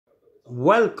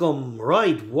Welcome,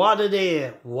 right, what a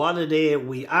day,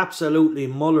 we absolutely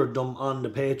mullered them on the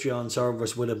Patreon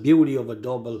service with a beauty of a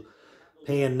double,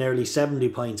 paying nearly 70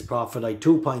 points profit. I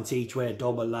 2 points each way,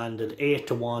 double landed, 8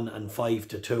 to 1 and 5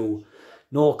 to 2.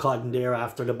 No cotton there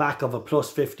after the back of a plus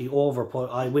 50 over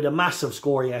put. With a massive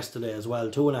score yesterday as well,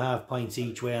 2.5 points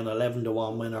each way, an 11 to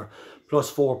 1 winner, plus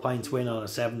 4 points win on a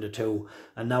 7 to 2,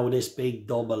 and now this big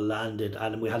double landed,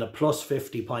 and we had a plus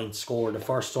 50 points score the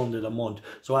first Sunday of the month.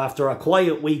 So after a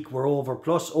quiet week, we're over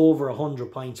 100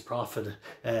 points profit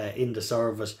in the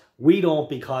service. We don't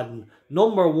be cotton,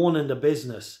 number one in the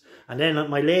business. And then at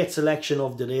my late selection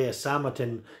of the day,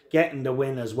 Samerton getting the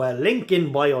win as well. Link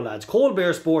in bio, lads. Cold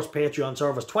Bear Sports Patreon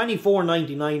service,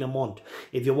 $24.99 a month.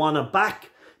 If you want to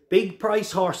back big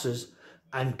price horses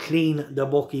and clean the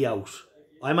bookie out.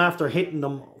 I'm after hitting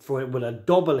them with a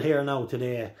double here now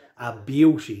today. A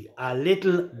beauty. A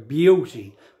little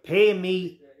beauty. Pay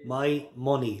me my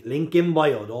money. Link in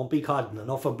bio. Don't be cotton.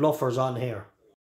 Enough of bluffers on here.